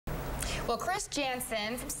Well, Chris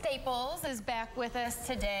Jansen from Staples is back with us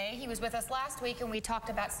today. He was with us last week and we talked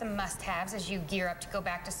about some must-haves as you gear up to go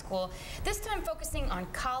back to school. This time focusing on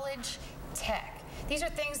college tech. These are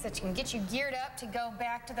things that can get you geared up to go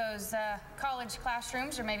back to those college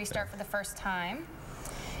classrooms or maybe start for the first time.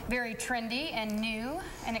 Very trendy and new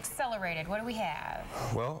and accelerated. What do we have?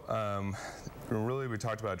 Well, really we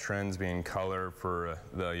talked about trends being color for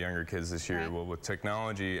the younger kids this year. Right. Well, with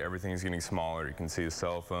technology, everything's getting smaller. You can see the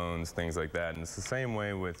cell phones, things like that. And it's the same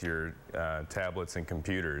way with your tablets and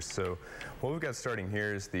computers. So what we've got starting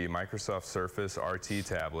here is the Microsoft Surface RT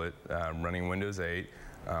tablet running Windows 8.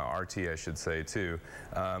 RT, I should say, too.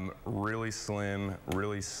 Really slim,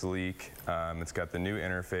 really sleek. It's got the new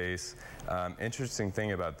interface. Interesting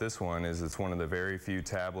thing about this one is it's one of the very few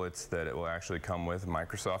tablets that it will actually come with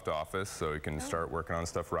Microsoft Office, so you can start working on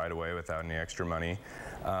stuff right away without any extra money.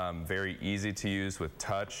 Very easy to use with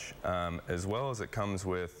touch, as well as it comes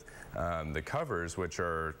with the covers, which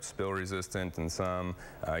are spill resistant and some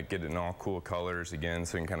get it in all cool colors again,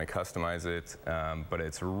 so you can kind of customize it. But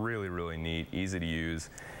it's really, really neat, easy to use,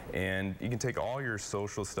 and you can take all your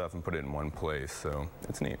social stuff and put it in one place, so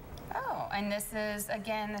it's neat. Oh, and this is,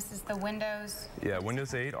 again, this is the Windows? Yeah,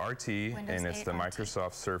 Windows 8 RT, and it's the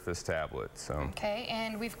Microsoft Surface tablet. So. Okay,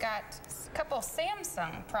 and we've got a couple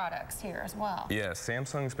Samsung products here as well. Yeah,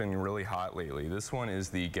 Samsung's been really hot lately. This one is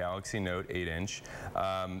the Galaxy Note 8-inch.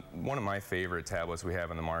 One of my favorite tablets we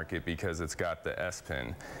have in the market because it's got the S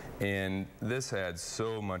Pen. And this adds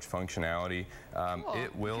so much functionality. Cool.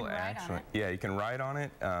 It will actually, yeah, you can write on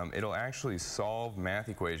it. It'll actually solve math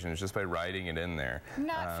equations just by writing it in there.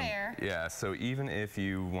 Not fair. Yeah, so even if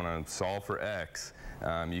you want to solve for X,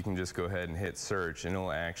 you can just go ahead and hit search and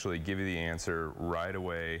it'll actually give you the answer right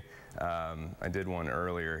away. I did one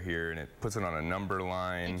earlier here and it puts it on a number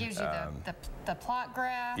line. It gives you the plot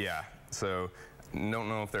graph. Yeah, so don't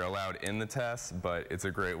know if they're allowed in the test, but it's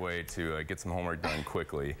a great way to get some homework done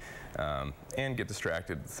quickly and get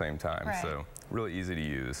distracted at the same time. Right. So really easy to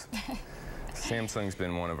use. Samsung's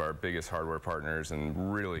been one of our biggest hardware partners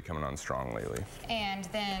and really coming on strong lately. And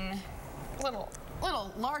then little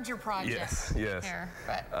larger project. Yes, yes. Here,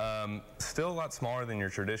 but. Still a lot smaller than your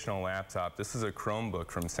traditional laptop. This is a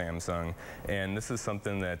Chromebook from Samsung, and this is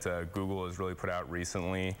something that Google has really put out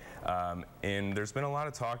recently. And there's been a lot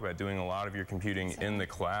of talk about doing a lot of your computing in the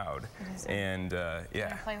cloud. And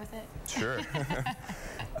yeah. Play with it? Sure.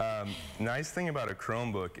 Nice thing about a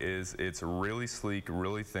Chromebook is it's really sleek,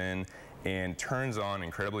 really thin, and turns on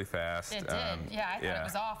incredibly fast. It did. Yeah, I thought it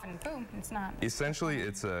was off and boom, it's not. Essentially,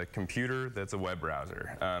 it's a computer that's a web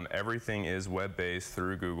browser. Everything is web-based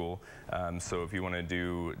through Google. So if you want to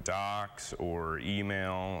do docs or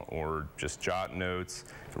email or just jot notes,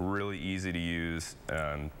 really easy to use.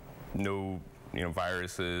 No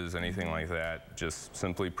viruses, anything like that, just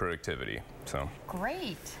simply productivity. So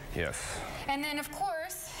great. Yes. And then, of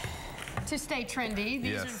course, to stay trendy,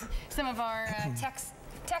 these are some of our tech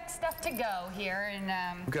stuff to go here, and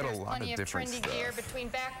we've got there's a lot plenty of different trendy stuff. gear between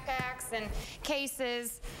backpacks and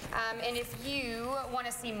cases. And if you want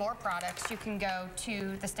to see more products, you can go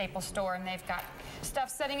to the Staples store, and they've got stuff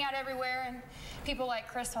setting out everywhere, and people like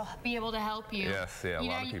Chris will be able to help you. Yes, yeah, a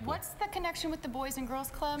lot of people. What's the connection with the Boys and Girls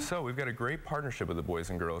Club? So we've got a great partnership with the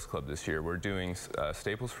Boys and Girls Club this year. We're doing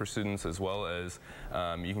Staples for students, as well as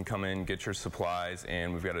you can come in, get your supplies,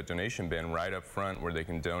 and we've got a donation bin right up front where they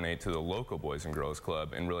can donate to the local Boys and Girls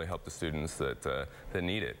Club and really help the students that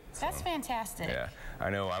need it. So, that's fantastic. Yeah, I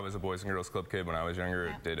know I was a Boys and Girls Club kid when I was younger.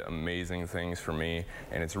 Yeah. It did amazing things for me,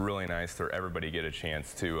 and it's really nice for everybody to get a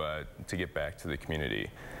chance to get back to the community.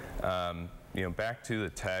 Back to the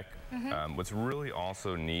tech, what's really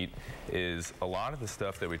also neat is a lot of the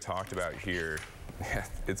stuff that we talked about here,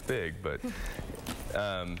 it's big, but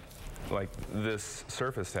like this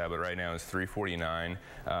Surface tablet right now is $349,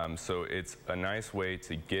 so it's a nice way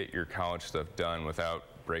to get your college stuff done without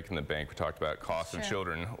breaking the bank. We talked about cost of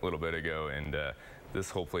children a little bit ago, and this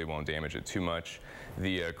hopefully won't damage it too much.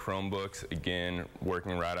 The Chromebooks, again,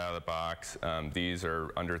 working right out of the box. These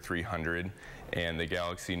are under $300, and the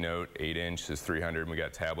Galaxy Note 8-inch is $300. We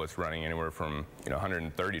got tablets running anywhere from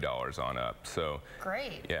 $130 on up. So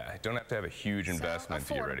great. Yeah, don't have to have a huge investment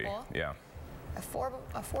to get ready. Yeah.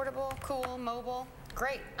 Affordable, cool, mobile.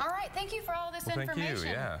 Great. All right. Thank you for all this information. Thank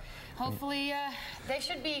you. Yeah. Hopefully, they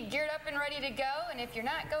should be geared up and ready to go. And if you're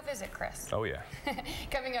not, go visit Chris. Oh, yeah.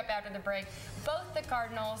 Coming up after the break, both the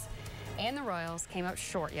Cardinals and the Royals came up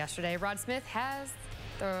short yesterday. Rod Smith has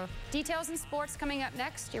the details in sports coming up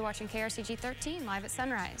next. You're watching KRCG 13 live at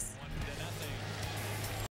sunrise.